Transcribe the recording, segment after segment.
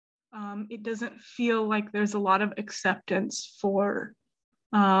It doesn't feel like there's a lot of acceptance for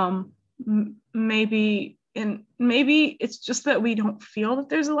maybe it's just that we don't feel that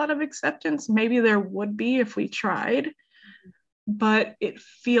there's a lot of acceptance. Maybe there would be if we tried, but it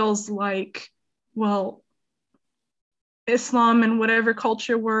feels like, well, Islam and whatever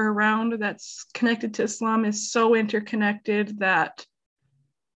culture we're around that's connected to Islam is so interconnected that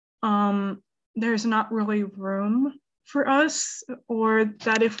there's not really room for us, or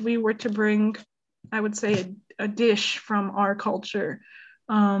that if we were to bring, I would say, a dish from our culture,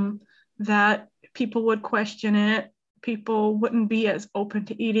 that people would question it, people wouldn't be as open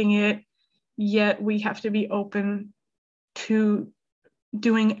to eating it, yet we have to be open to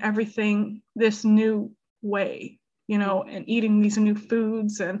doing everything this new way, you know, and eating these new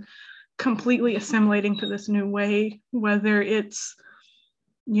foods and completely assimilating to this new way, whether it's,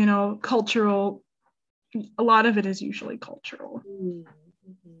 you know, cultural. A lot of it is usually cultural.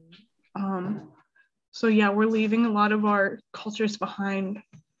 Mm-hmm. So yeah, we're leaving a lot of our cultures behind.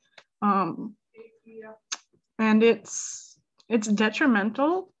 And it's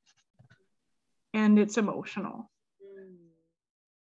detrimental and it's emotional.